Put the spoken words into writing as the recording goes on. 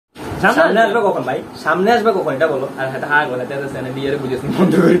সামনে আসবে কখন ভাই? সামনে আসবে কখন এটা বলো। আর হ্যাঁ গলাতে আছে না বিয়ের বুঝেছি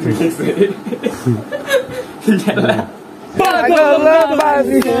বন্ধ করে দিয়েছে। পাগল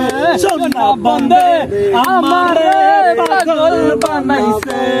বাজিয়ে সোনা বন্দে আমারে পাগল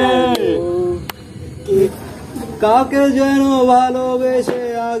বানাইছে। কাকে যেন ভালোবেসে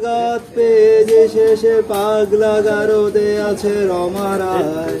আঘাত পেয়ে যে শেষে পাগলা গারদে আছে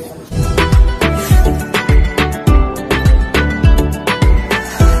রমারায়।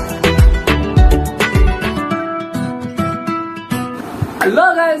 হ্যালো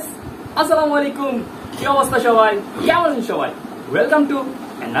গাইস, আসসালামু আলাইকুম। কি অবস্থা সবাই? কেমন আছেন সবাই? Welcome to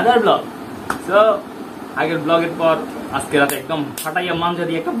another blog. So আগের ব্লগের পর আজকে রাতে একদম ফাটাইয়া মাঞ্জা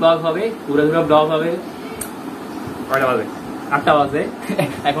দিয়ে একটা ব্লগ হবে, পুরো ব্লগ হবে। কয়টা বাজে? 8টা বাজে।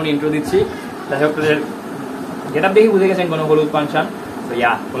 এখন ইন্ট্রো দিচ্ছি। যাই হোক, গেট আপ দেখে বুঝে গেছেন কোনো হলুদ ফাংশন। তো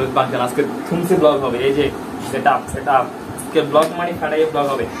হলুদ ফাংশন আজকে থুমসে ব্লগ হবে। এই যে সেট আপ আজকে ব্লগ মানে ফাটাইয়া ব্লগ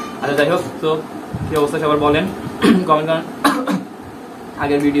হবে। আচ্ছা যাই হোক, তো কি অবস্থা সবার বলেন, কমেন্ট করেন।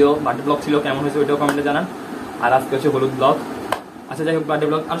 আগের ভিডিও বার্থডে ব্লগ ছিল, কেমন হয়েছে ওইটাও কমেন্টে জানান। আর আজকে হচ্ছে হলুদ ব্লগ। আচ্ছা যাই হোক, বার্থডে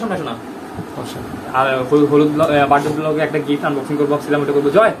ব্লগ আর শোনা আর হলুদ ব্লগ, বার্থডে ব্লগে একটা গিফট আনবক্সিং করবো, ভাবছিলাম ওটা করবো।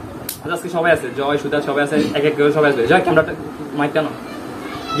 জয় আচ্ছা আজকে সবাই আছে, জয় সুধা সবাই আছে, এক এক করে সবাই আসবে। জয় ক্যামেরাটা মাইকটা নাও,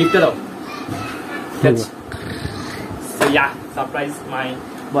 গিফটটা দাও। সারপ্রাইজ মাই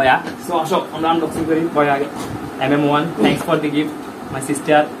বয়া। সো আসো আমরা আনবক্সিং করি। বয়া আগে MM1, thanks for the gift my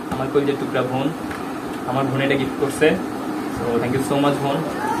sister. আমার কলিজার টুকরা বোন, আমার বোন এটা গিফট করছে। তো থ্যাংক ইউ সো মাচ বোন।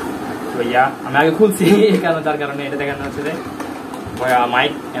 তো আমি আগে খুলছি তার কারণে এটা দেখানো হচ্ছে যে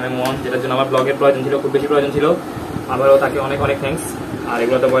মাইক MM1, যেটার জন্য আমার ব্লগের প্রয়োজন ছিল, খুব বেশি প্রয়োজন ছিল। আবারও তাকে অনেক অনেক থ্যাংকস। আর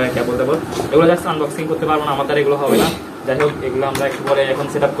এগুলো তো বলতে এগুলো জাস্ট আনবক্সিং করতে পারবো না, আমার দ্বারা এগুলো হবে না। যাই হোক, এগুলো আমরা একটু পরে এখন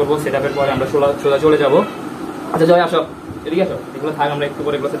সেট আপ করবো। সেট আপের পরে আমরা সোজা চলে যাবো। আচ্ছা জয় আসো, এদিকে আসো। এগুলো থাক, আমরা একটু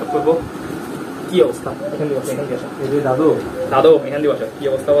পরে এগুলো সেট আপ করবো। কি অবস্থা? এখান দিয়ে আসো, এখান দিয়ে আসো। দাদু এখান দিয়ে আসো। কি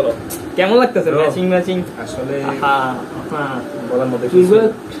অবস্থা বলো? কেমন লাগতেছে? ম্যাচিং আসলে বলার মধ্যে।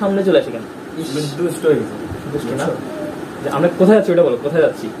 সামনে চলে আসি কেন? আমরা কোথায় যাচ্ছি ওটা বলো, কোথায়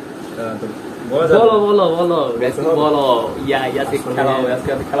যাচ্ছি বলো।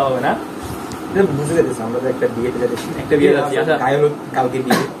 খেলা হবে না, বুঝে যেতেছে। আমরা একটা বিয়ে যাচ্ছি। আচ্ছা কালকে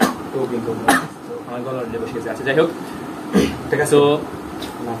বিয়ে, তো আমার গলার বসে গেছে। আচ্ছা যাই হোক, ঠিক আছে। তো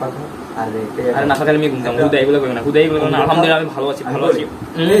না থাকলে আমি আলহামদুলিল্লাহ আমি ভালো আছি।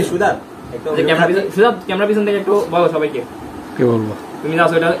 ক্যামেরা পিছন থেকে একটু বলো সবাইকে। কি বলবো? তুমি যাও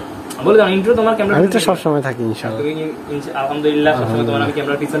ওটা বলে দাও ইন্ট্রো। তোমার ক্যামেরা আমি তো সব সময় থাকি ইনশাআল্লাহ। আলহামদুলিল্লাহ সব সময় তোমার আমি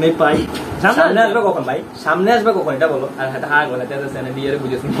ক্যামেরার পিছনেই পাই। সামনে আসবে কখন ভাই? সামনে আসবে কখন এটা বলো। আর হ্যাঁ গলাতে আছে না বিয়ের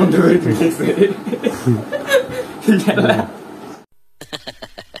বুঝেছি বন্ধ করে দিয়েছে।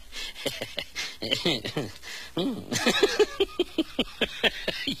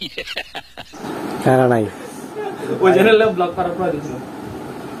 হ্যাঁ নাই ওই চ্যানেলে ব্লগ করার পর দিছিল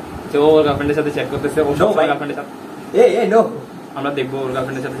যে ওর গার্লফ্রেন্ডের সাথে চ্যাট করতেছে। ও সব গার্লফ্রেন্ডের সাথে নো আমরা দেখবো ওর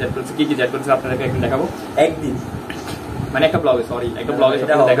গার্লফ্রেন্ডের সাথে চ্যাট করছে। কি চ্যাট করছে আপনাদেরকে একদিন দেখাবো। একদিন মানে একটা ব্লগে, একটা ব্লগে সব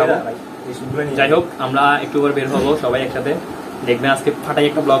দেখাবো। যাই হোক, আমরা একটু পর বের হবো সবাই একসাথে, দেখবেন আজকে ফাটাই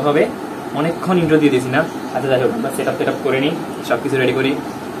একটা ব্লগ হবে। অনেকক্ষণ ইন্ট্রো দিয়ে দিয়েছি না। আচ্ছা যাই হোক, আমরা সেট আপ করে নিই, সবকিছু রেডি করি।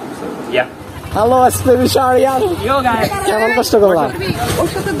 হ্যালো SpB Shahriar, কেমন কষ্ট করলাম? ওর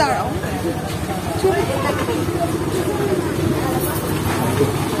সাথে দাঁড়াও।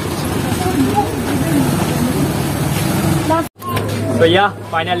 তো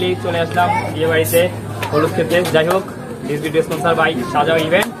ফাইনালি চলে আসলাম বিয়ে বাড়িতে, হলুদ খেতে। যাই হোক, দিস ভিডিও স্পন্সর বাই সাজাও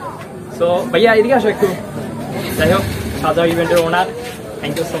ইভেন্ট। সো ভাইয়া এদিকে আসো একটু। যাই হোক, সাজাও ইভেন্টের ওনার,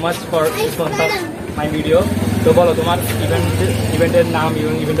 thank you so much for sponsor my video. তো বলো তোমার ইভেন্টের নাম,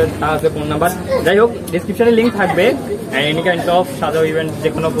 ইভেন্টের আছে ফোন নাম্বার। যাই হোক, ডিসক্রিপশনে লিঙ্ক থাকবে। এনি কাইন্ড অফ সাজাও ইভেন্ট যে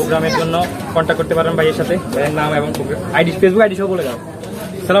কোনো প্রোগ্রামের জন্য কন্ট্যাক্ট করতে পারেন ভাইয়ের সাথে। ভাইয়ের নাম এবং আইডি, ফেসবুক আইডি সব বলে দাও।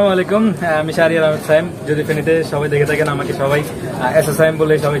 আসসালামু আলাইকুম, আমি শাহরিয়ার আহমেদ সায়েম। যদি ফেনীতে সবাই দেখে থাকেন আমাকে সবাই সায়েম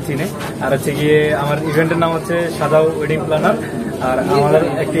বলে সবাই চিনে। আর হচ্ছে গিয়ে আমার ইভেন্টের নাম হচ্ছে সাজাও ওয়েডিং প্ল্যানার। আর আমাদের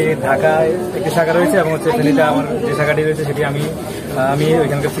একটি ঢাকায় একটি শাখা রয়েছে এবং হচ্ছে ফেনীতে আমার যে শাখাটি রয়েছে সেটি আমি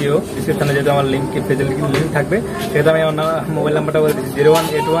ওইখানকার সিও। ডিসক্রিপশনে যেহেতু আমার লিঙ্ক পেজের লিঙ্ক থাকবে, সেহেতু আমি আমার মোবাইল নাম্বারটা বলে দিচ্ছি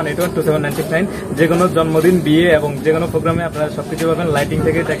 018181279669। যে কোনো জন্মদিন, বিয়ে এবং যে কোনো প্রোগ্রামে আপনারা সবকিছু পাবেন, লাইটিং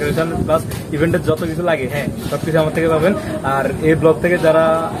থেকে ডেকোরেশন প্লাস ইভেন্টের যত কিছু লাগে, হ্যাঁ সবকিছু আমার থেকে পাবেন। আর এই ব্লগ থেকে যারা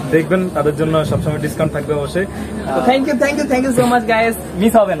দেখবেন তাদের জন্য সবসময় ডিসকাউন্ট থাকবে অবশ্যই। Thank you so much guys,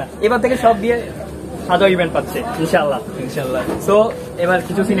 miss হবে না। এবার থেকে সব বিয়ে সাজাও ইভেন্ট পাচ্ছে ইনশাআল্লাহ। সো এবার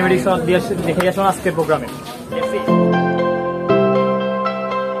কিছু সিনেমেটিক শট দিয়ে দেখে আসুন আজকের প্রোগ্রামে।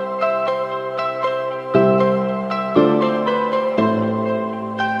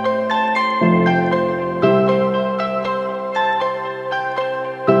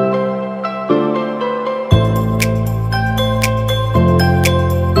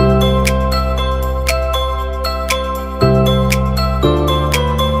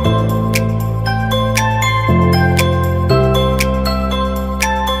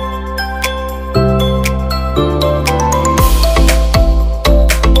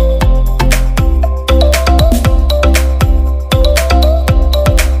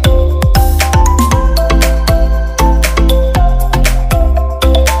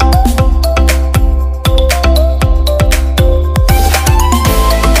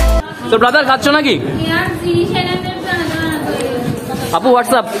 তো ব্রাদার খাচ্ছ নাকি? আপু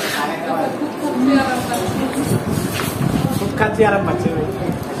হোয়াটসঅ্যাপ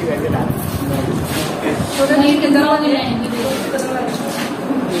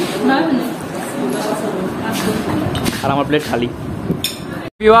আর আমার প্লেট খালি।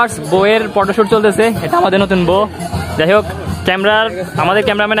 ভিউয়ার্স, বউয়ের ফটোশুট চলতেছে, এটা আমাদের নতুন বউ। যাই হোক, আমাদের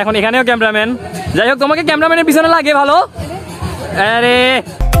ক্যামেরাম্যান এখন এখানেও ক্যামেরাম্যান। যাই হোক, তোমাকে ক্যামেরাম্যানের পিছনে লাগে ভালো। আরে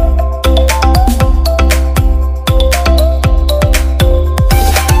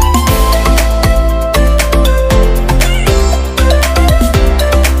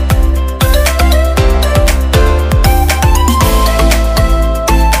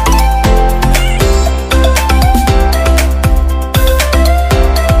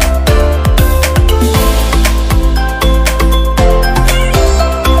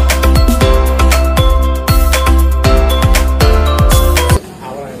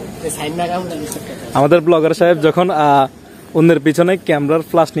আমাদের ব্লগার সাহেব যখন অন্যের পিছনে ক্যামেরার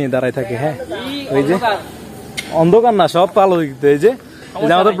ফ্ল্যাশ নিয়ে দাঁড়ায় থাকে, হ্যাঁ ওই যে অন্ধকার না সব আলো দিতে, এই যে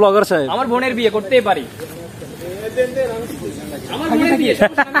আমাদের ব্লগার সাহেব। আমার বোনের বিয়ে করতেই পারি, আমার বোনের বিয়ে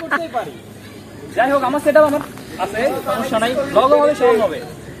করতেই পারি। যাই হোক, আমার সেটআপ আমার আছে, সমস্যা নাই, ব্লগ হবে সব হবে।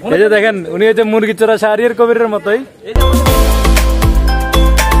 এই যে দেখেন, উনি হচ্ছে মুরগি চোরা শাহরিয়ার কবিরের মতোই।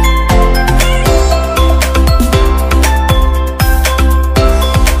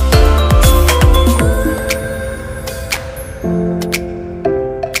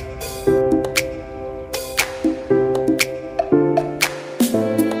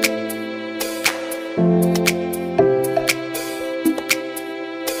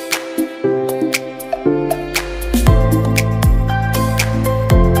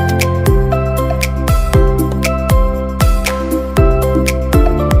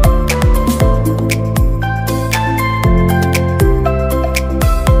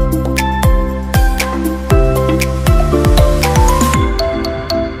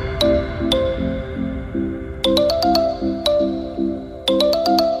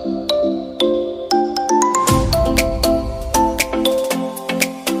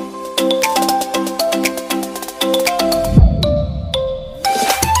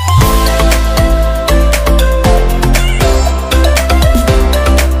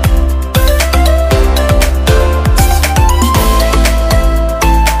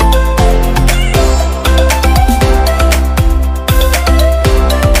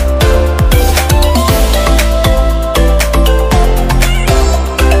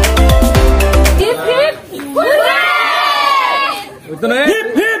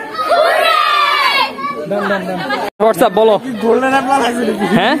 হোয়াটসঅ্যাপ বলো।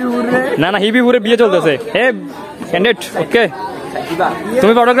 হ্যাঁ না না, হিবিপুরে বিয়ে চলতেছে। হে ক্যান্ডিডেট, ওকে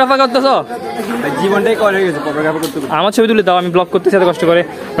তুমি ফটোগ্রাফার করতেছো? জীবনটাই করে গেছে ফটোগ্রাফার করতে। আমার ছবি তুলে দাও, আমি ব্লগ করতেছি এত কষ্ট করে।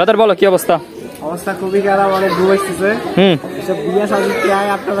 ব্রাদার বলো কি অবস্থা? অবস্থা খুবই খারাপ, অনেক ঘুম আসতেছে। এসব বিয়ে সাজি আয়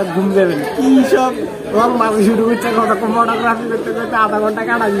আপনারা ঘুম দেবেন কি সব রং মাঝে শুরু করছে, কতক্ষণ ফটোগ্রাফি করতে করতে আধা ঘন্টা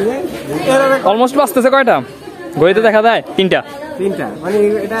কাটা দিয়ে অলমোস্ট বাজতেছে কয়টা? ঘড়িতে দেখা যায় 3টা। মানে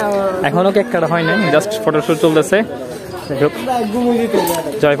এটা এখনো কেক কাটা হয় নাই, জাস্ট ফটোশুট চলতেছে।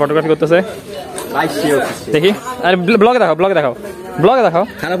 জয় ফটোগ্রাফি করতেছে, দেখি। আরে ব্লগে দেখাও, ব্লগে দেখাও, ব্লগে দেখাও।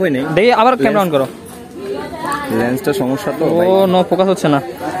 খারাপ হয় নাই, দেখি আবার ক্যামেরা অন করো। লেন্সটা সমস্যা তো, ও নো ফোকাস হচ্ছে না।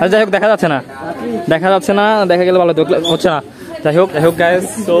 আচ্ছা যাই হোক, দেখা যাচ্ছে না, দেখা যাচ্ছে না, দেখা গেলে ভালো হচ্ছে না। যাই হোক গাইস,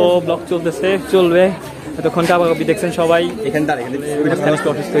 তো ব্লগ চলতেছে, চলবে। এতক্ষণ কাবাকাবি দেখছেন সবাই। এখানে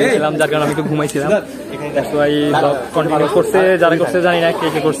অসুস্থ হয়েছিলাম, যার কারণে আমি একটু ঘুমাইছিলাম। সবাই ব্লগ কন্টিনিউ করছে, যারা করছে জানি না কে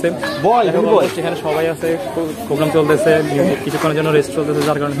কে করছে। সেখানে সবাই আছে, প্রোগ্রাম চলতেছে, কিছুক্ষণের জন্য রেস্ট চলতেছে,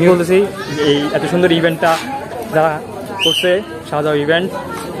 যার কারণে আমি বলতেছি এই এত সুন্দর ইভেন্টটা যারা করছে, সাজাও ইভেন্ট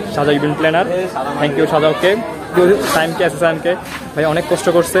প্ল্যানার, থ্যাংক ইউ সাজাওকে, সায়েমকে ভাই অনেক কষ্ট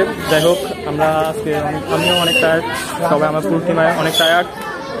করছে। যাই হোক, আমরা আজকে আমিও অনেক টায়ার্ড, সবাই আমার ফুল টিম অনেক টায়ার্ড।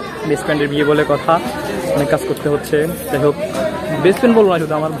 বেস্ট ফ্রেন্ডের বিয়ে বলে কথা, অনেক কাজ করতে হচ্ছে। যাই হোক, বেস্ট ফ্রেন্ড বলবো না,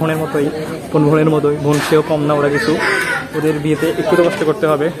 শুধু আমার বোনের মতোই, বোন সেও কম না, ওরা কিছু ওদের বিয়েতে একটু তো কষ্ট করতে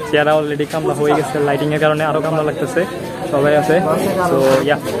হবে। চেয়ারা অলরেডি কামলা হয়ে গেছে, লাইটিংয়ের কারণে আরও কামলা লাগতেছে, সবাই আছে। তো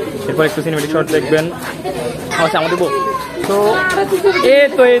ইয়া, এরপর একটু সিনেমেটিক শর্ট দেখবেন। আচ্ছা আমাদের বউ তো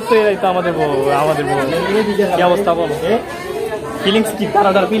এই তো আমাদের বউ কি অবস্থা বলো? ফিলিংস কি?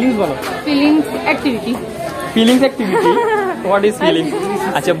 তারা ফিলিংস বলো। Feelings activity what is feeling?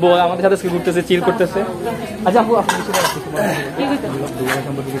 আচ্ছা বউ আমাদের সাথে ঘুরতেছে, চিল করতেছে। আচ্ছা আপু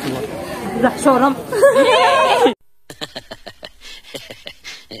শরম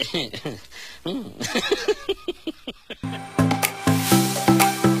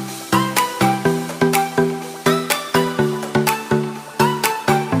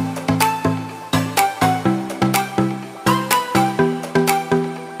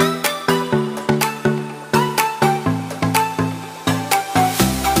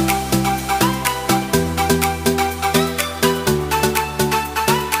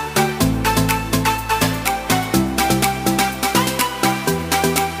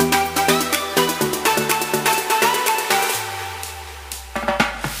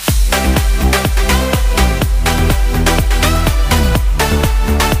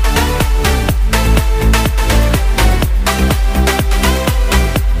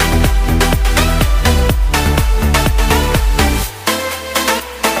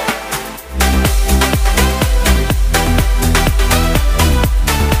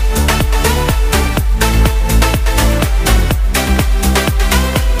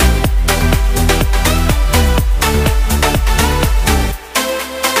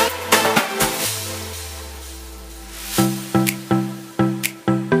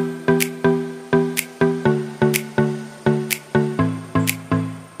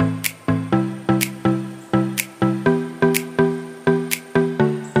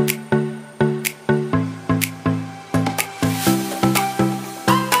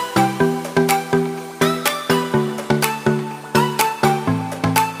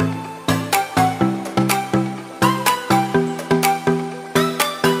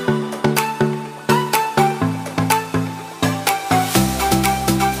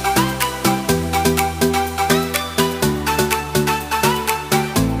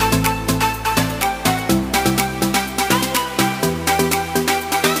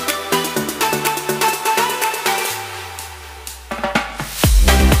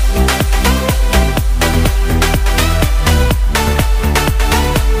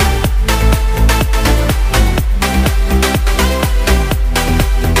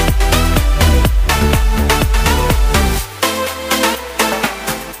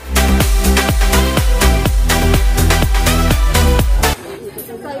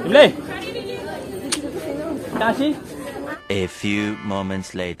লে কাশি A few moments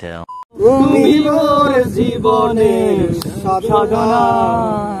later. তুমি মোর জীবনের সাধনা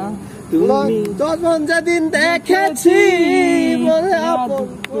তুমি যখন যেদিন দেখেছি মনে আপন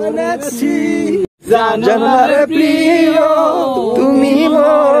বলেছি জানার প্রিয় তুমি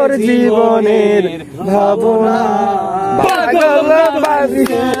মোর জীবনের ভাবনা পাগল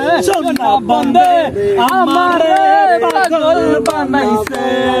বানিয়েছে সোনা বন্দে আমারে পাগল বানাইছে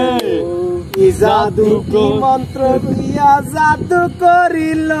কি জাদু কি মন্ত্র দিয়া জাদু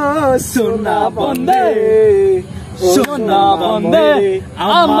করিল সোনা বন্দে সোনা বন্দে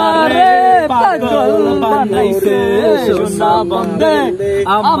আমারে পাগল বানাইছে সোনা বন্দে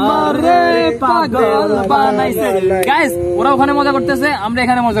আমারে পাগল বানাইছে গাইস ওরা ওখানে মজা করতেছে আমরা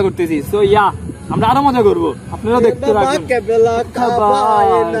এখানে মজা করতেছি সো ইয়া আমরা আরো মজা করব আপনারা দেখতে রাখুন কেবলা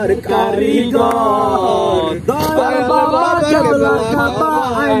খাবাইনার কারিগর বাবা কেবলা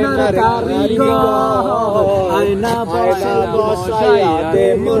খাবাইনার কারিগর আয়না বসাইয়া দে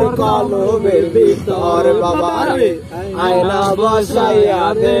মোর কলবের ভিতর বাবা আয়না বসাইয়া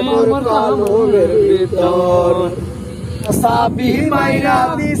দে মোর কলবের ভিতর সাবি মাইরা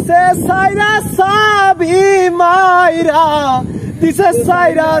দিছে সাইরা সাবি মাইরা দিছে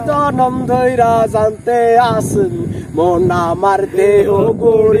সাইরা জনম ধইরা জানতে আসেন মন আমার দেহ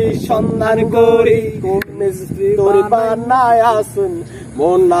গড়ি সন্ধান করি কোন মিস্ত্রি তোরি বানায় আসেন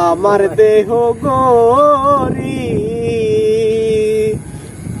মন আমার দেহ গড়ি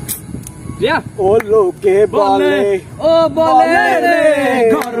ও লোকে বলে ও বলে রে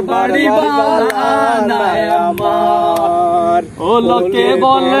ঘর বাড়ি বানায় আমার ও লোকে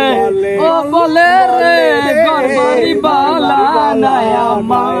বলে ও বলে রে ঘর বাড়ি বানায়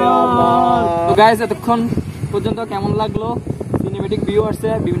আমার তো গাইস এতক্ষণ পর্যন্ত কেমন লাগলো সিনেমেটিক ভিউ আসছে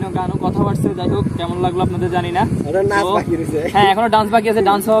বিভিন্ন গানও কথা আসছে যাই হোক কেমন লাগলো আপনাদের জানি না হ্যাঁ এখনো ডান্স বাকি আছে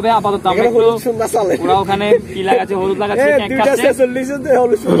ডান্স হবে আপাতত আমরা একটু ওরা ওখানে কি লাগাচ্ছে হলুদ লাগাচ্ছে কেক কাটছে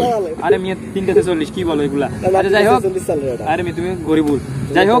আরে মিয়া 3:40 কি বলো এগুলা আরে যাই হোক আরে মি তুমি গরিবুল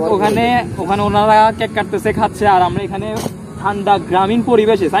যাই হোক ওখানে ওনারা কেক কাটতেছে খাচ্ছে আর আমরা এখানে ঠান্ডা গ্রামীণ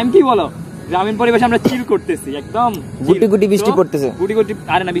পরিবেশে সাইম কি বলো গ্রামীণ পরিবেশে আমরা চিল করতেছি একদম গুটি গুটি বৃষ্টি পড়তেছে গুটি গুটি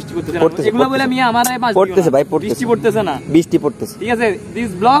আরে না বৃষ্টি পড়তেছে না এগুলো বলে আমি আমারে পড়তেছে ভাই বৃষ্টি পড়তেছে না বৃষ্টি পড়তেছে ঠিক আছে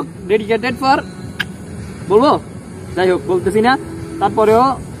দিস ব্লগ ডেডিকেটেড ফর বলবো যাই হোক বলতেছি না তারপরেও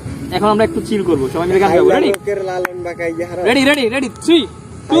এখন আমরা একটু চিল করব সবাই মিলে গান গাবো রেডি লোকের লালন বাকাইয়া রেডি রেডি রেডি 3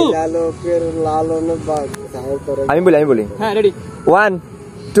 2 লোকের লালন বাকাইয়া আমি বলি হ্যাঁ রেডি 1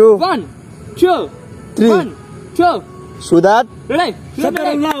 2 1 2 3 1 2 সুদাত রেডি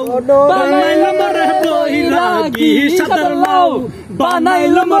বানাইলাম রে বহিরাগি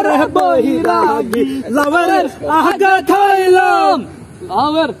বানাইলাম রে বহিরাগি লাভার আগা খাইলাম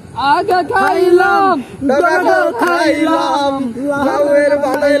লাউয়ের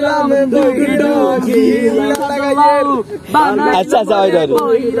বানাইলাম বহিরাগি আচ্ছা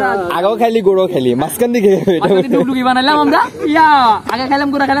আগেও খাইলি গোড়ো খাইলি মাঝখান দিকে ডুগডুগি বানাইলাম আমরা ইয়া আগে খাইলাম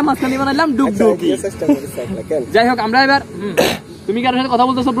গোড়া খাইলাম মাঝখান দিয়ে বানাইলাম ডুগডুগি যাই হোক আমরা এবার তুমি কারোর সাথে কথা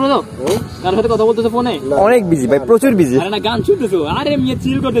বলতেছো ব্রো কারোর সাথে কথা বলতেছো ফোনে অনেক বিজি ভাই প্রচুর বিজি আরে না গান শুনতেছো আরে আমি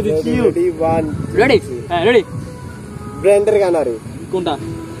চিল করতেছি চিল রেডি হ্যাঁ রেডি ব্র্যান্ডের গান আরে কোনটা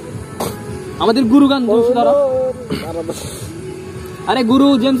আমাদের গুরু গান শোনাও আরে গুরু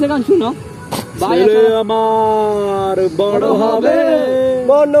জেমসের গান শুনো ছেলে আমার বড় হবে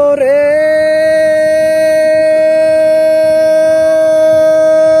মনরে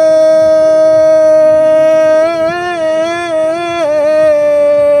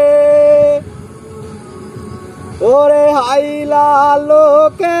ওরে হাইলা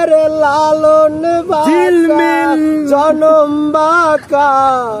লোকের লালন জনম বাকা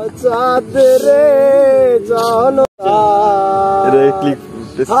চাঁদ রে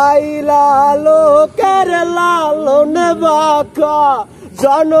হাইলা লোকের লালন বাকা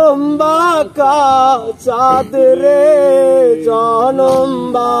জনম বাকা চাঁদ রে জনম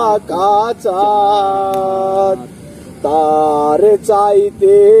বাকা চাঁদ তার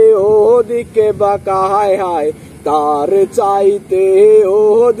চাইতে ওদিকে বাঁকা হায় হায় তার চাইতে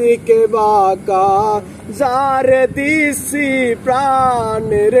ওদিকে বাঁকা যার দিছি প্রাণ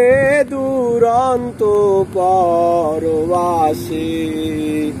রে দুরন্ত পরবাসী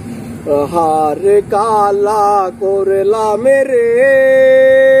হার কালা করলাম রে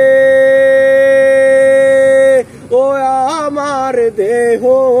ও আমার দেহ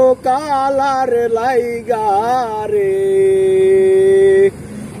কালার লাইগা রে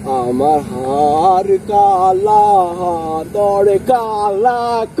আমার হার কালা দড় কালা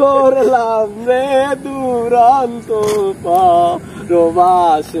করলাম রে দুরন্ত পরবাসী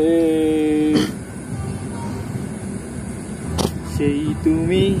সেই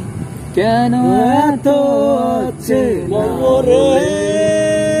তুমি কেন এত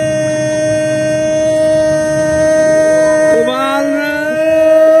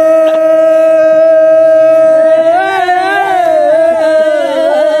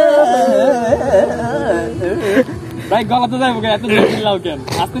ভাই গলাতে যাইবো কেন? এত চিল্লাও কেন?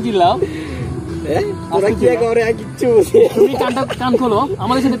 আজকে চিল্লাও। তুমি কান খোলো,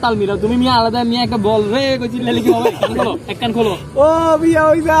 আমাদের সাথে তাল মিলাও। তুমি মিয়া আলাদা, মিয়া একটা বল রে চিল্লালে কি হবে? কান খোলো, এক কান খোলো। ও বিয়া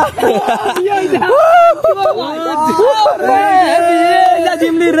হইছা, বিয়া হইছা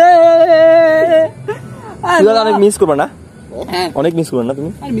জিমলি রে। অনেক মিস করবে না? অনেক মিস করবে না তুমি?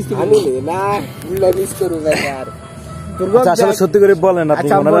 না মিস করবো আর আসলে সত্যি করে বলেন আপনি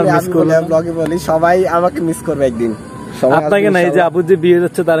ওনারা মিস করবেন? ব্লগে বলি সবাই আমাকে মিস করবে একদিন। আপনাকে না, এই যে আপুর যে বিয়ে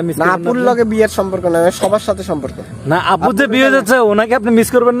যাচ্ছে তারা মিস না, করবেন আপুর লগে বিয়ের সম্পর্ক না, সবার সাথে সম্পর্ক। না, আপুর যে বিয়ে যাচ্ছে ওনাকে আপনি মিস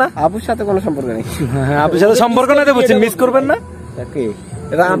করবেন না? আপুর সাথে কোনো সম্পর্ক নেই। আপুর সাথে সম্পর্ক না তো বলছেন, মিস করবেন না?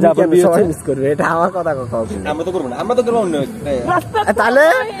 এটা আমি কেন সবাই মিস করবে? এটা আমার কথা কথা। আমরা তো করবো না, আমরা তো করবো অন্য। তাহলে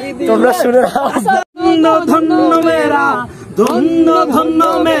তোমরা শুনে ধন্য ধন্য মেরা, ধন্য ধন্য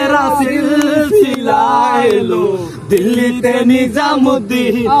মেরা সিলসিলা এলো, দিল্লিতে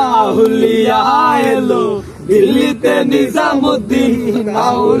নিজামুদ্দিন আউলিয়া এলো, দিল্লিতে নিজামুদ্দিন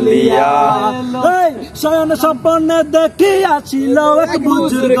আউলিয়া। শয়ন স্বপ্নে দেখি আসিল এক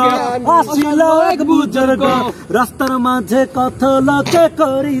বুজুর্গ, আসিল এক বুজুর্গ, রাস্তার মাঝে কত লোকে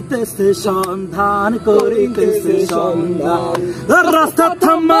করিতেছে সন্ধান, করিতেছে সন্ধান। রাস্তা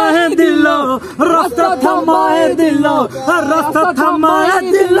থামায় দিল, রাস্তা থামায় দিল, রাস্তা থামায়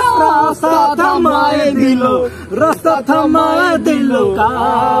দিল, রাস্তা থামায় দিল, রাস্তা থামায় দিল,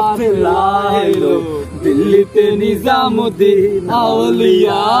 কাফেলা এলো, দিল্লিতে নিজামুদ্দিন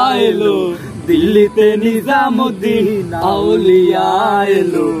আউলিয়া এলো, দিল্লিতে নিজামুদ্দিন আউলিয়া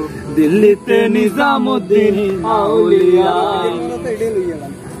এলো, দিল্লিতে নিজামুদ্দিন আউলিয়া।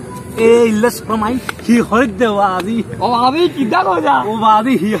 এই লেস প্রমাই হি হরিদ দে ওয়াজি, ও আবি কি দাও যা, ও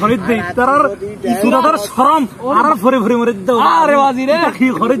ওয়াজি হি হরিদ দে তার সুরাদার শরম আর ফরে ফরে মরে দাও। আরে ওয়াজি রে হি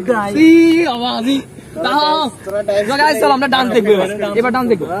হরিদ দে সি ওয়াজি দাও। সো গাইস চলো আমরা ডান্স দেখব, এবার ডান্স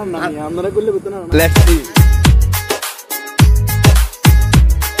দেখব। আপনারা করলে বুঝতে না। Let's see.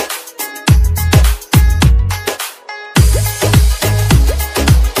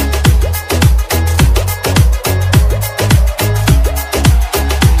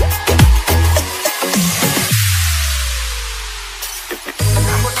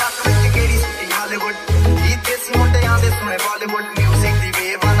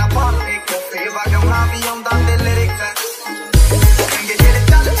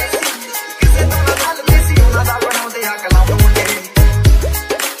 ਕਿਸੇ ਤੋਂ ਨਾ ਗੱਲ ਦੇਸੀ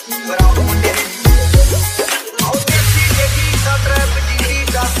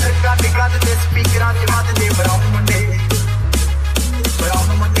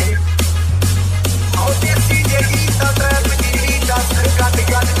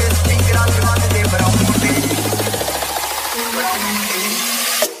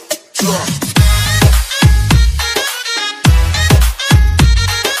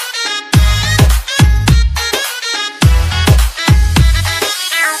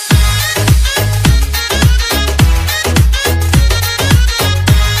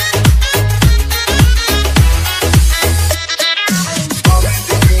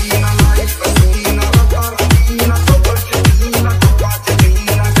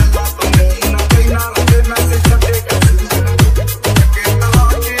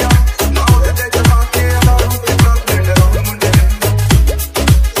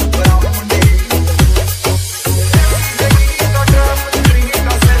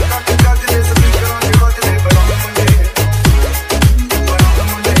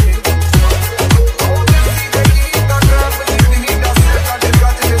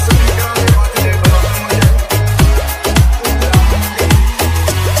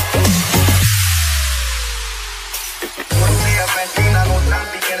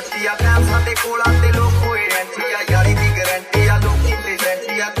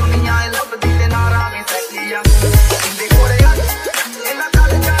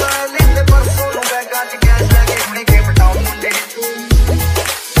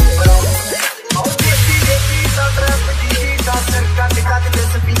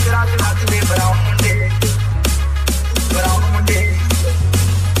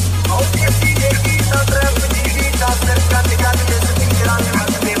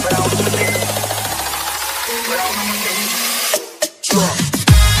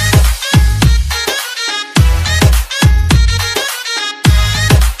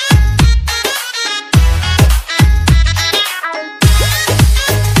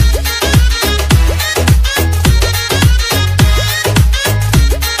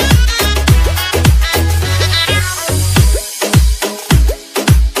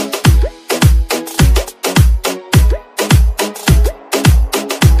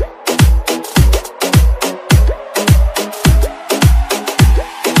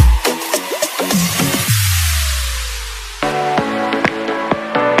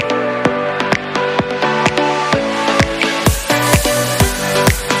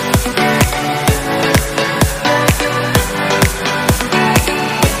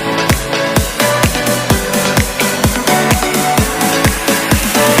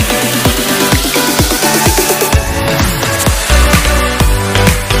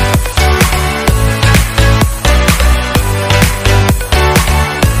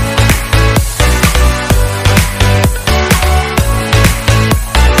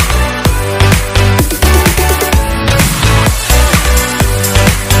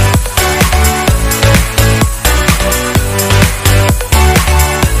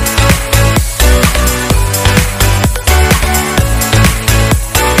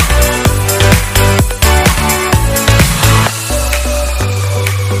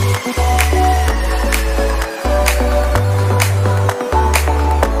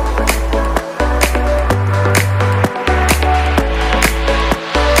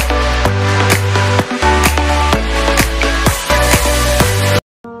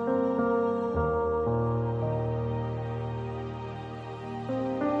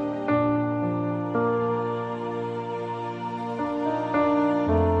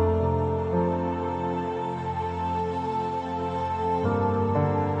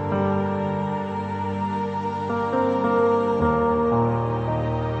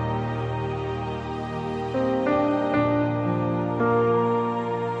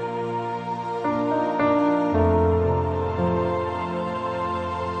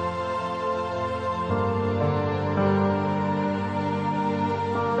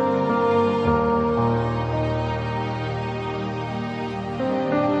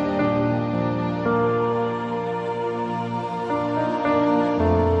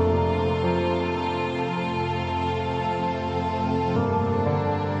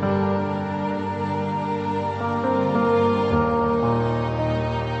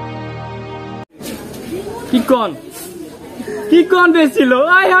কি কোন বেশছিল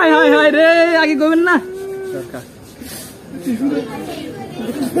আয় হায় হায় হায় রে আগে কইবেন না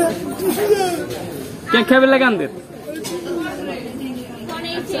কেক খাবে লাগান দে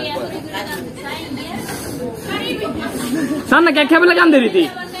সামনে কেক খাবে লাগান দে রীতি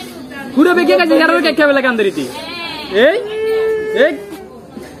পুরো বেকে কাছে যারা কেক খাবে লাগান দে রীতি এই এই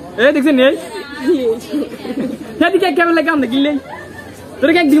এই দেখছেন এই কেক খাবে লাগান দে গিলে তোর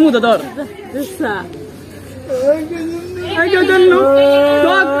কেক দিমু তো তোর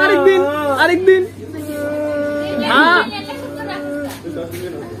আরেকদিন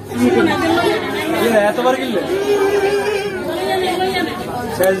এতবার কিনলে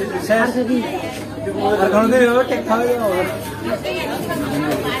আর কোনদিন কেক খাওয়া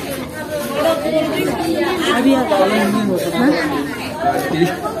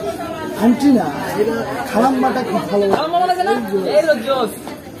আন্টি না এটা খালাম্মাটা খুব ভালো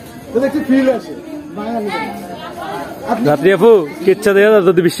একটু ফিল আছে রাত্রি আপু কেচ্ছা দেয়া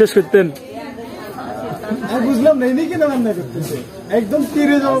যদি বিশ্বাস করতেন আমি বুঝলাম না ইনি কেন রান্না করতেছে একদম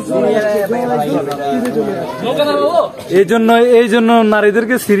তীরে এই জন্য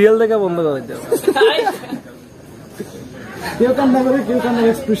নারীদেরকে সিরিয়াল দেখা বন্ধ করে দিতে হবে কেউ কান্না করে কেউ কান্নার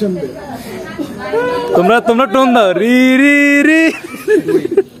এক্সপ্রেশন দেয় তোমরা টোন দাও রি রি রি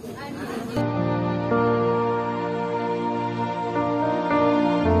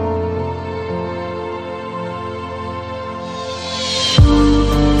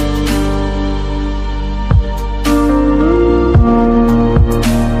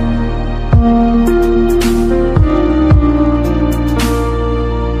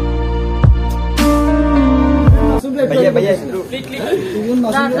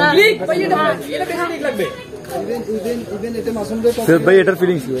ভাই এটার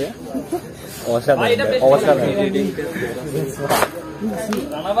ফিলিংস কি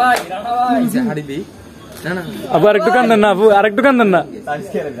আপু আরেকটু কান দেন না আপু আরেকটু কান দেন না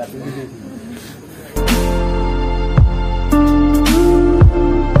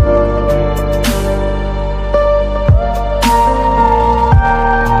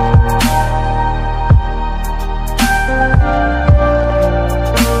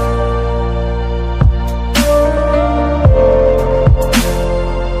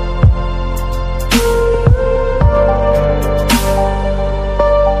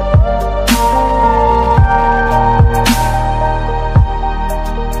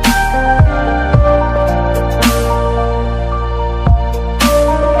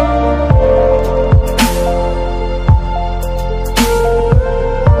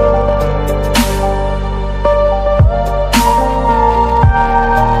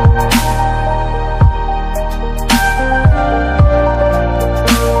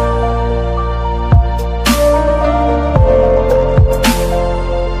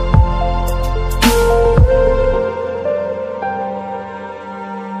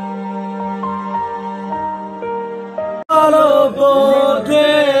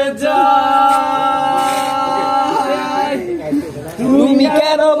তুমি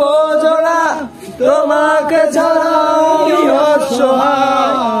কেন বোঝো না তোমাকে ছাড়া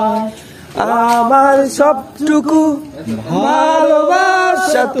আমার সবটুকু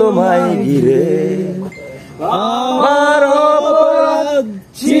ভালোবাসা তোমায় ঘিরে আমার অপরাধ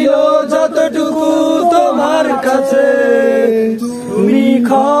ছিল যতটুকু তোমার কাছে তুমি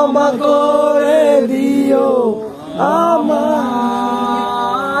ক্ষমা করে দিও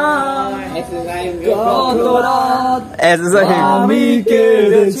আমি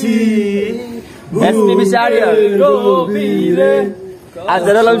কেড়েছি SpB Shahriar গভীরে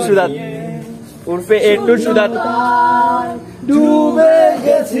আজরালাম সুদাত উর্ফে এটু সুদাত ডুবে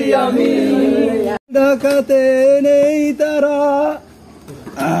গেছি আমি দেখাতে নেই তারা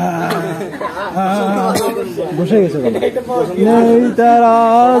বসে গেছে নেই তার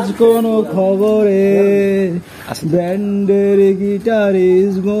আজ কোনো খবরে ব্যান্ডের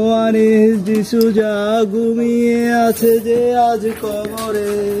গিটারিস্ট মোয়ানিস ডিসুজা ঘুমিয়ে আছে যে আজ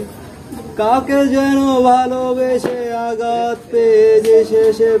কবরে কাকে যেন ভালোবেসে আঘাত পেয়ে যে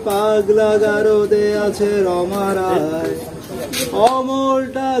শেষে পাগলা গারদে আছে রমারায়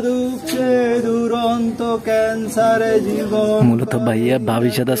অমলটা দুঃখে দুরন্ত ক্যান্সারে জীবন মূলত ভাইয়া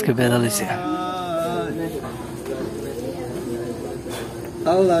ভাবির সাথে আজকে বেড়ালেছে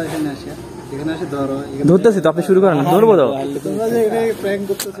ধরতেছি তো আপনি শুরু করেন ধরবো তো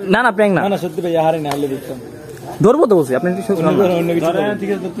না না প্র্যাঙ্ক না সত্যি ভাইয়া হারে না হারলে দেখতাম ধরবো তো বলছি আপনি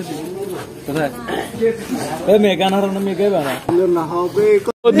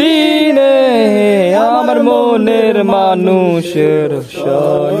দিনে আমার মনের মানুষের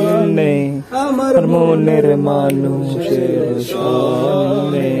সনে আমার মনের মানুষের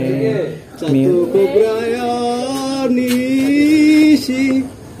সনে নিশি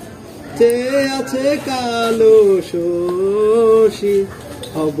চেয়ে আছে কালো শশী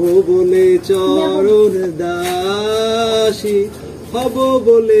হব বলে চরণ দাসী হব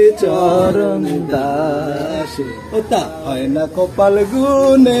বলে চরণ দাসী ওতা হয় না কপাল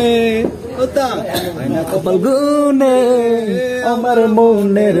গুনে ওতা হয় না কপাল গুনে আমার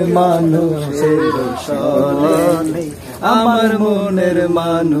মনের মানুষের সনে আমার মনের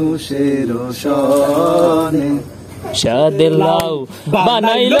মানুষের সনে সাদেলাও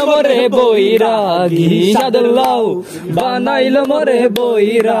বানাইলো মরে বৈরাগী সাদেলাও বানাইলো মরে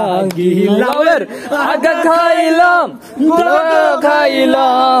বৈরাগী লাউয়ের আগা খাইলাম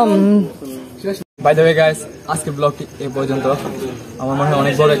বাই দ্য ওয়ে গাইস আজকের ব্লগটি এই পর্যন্ত আমার মনে হয়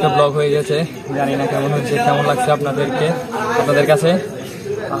অনেক বড় একটা ব্লগ হয়ে গেছে জানি না কেমন হচ্ছে কেমন লাগছে আপনাদের কাছে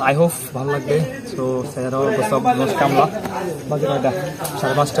আই হোপ ভালো লাগবে সো স্যারও সব কামলা বাকি কয়টা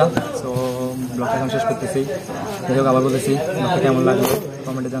 5:30 সো ব্লগটা এখন শেষ করতেছি যাই হোক আবার বলেছি ব্লগটা কেমন লাগলো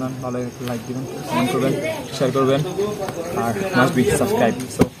কমেন্টে জানান ভালো একটা লাইক দিবেন কমেন্ট করবেন শেয়ার করবেন আর মাস্ট বি সাবস্ক্রাইব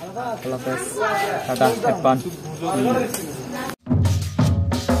সো আল্লাহ হাফেজ টাটা হ্যাভ ফান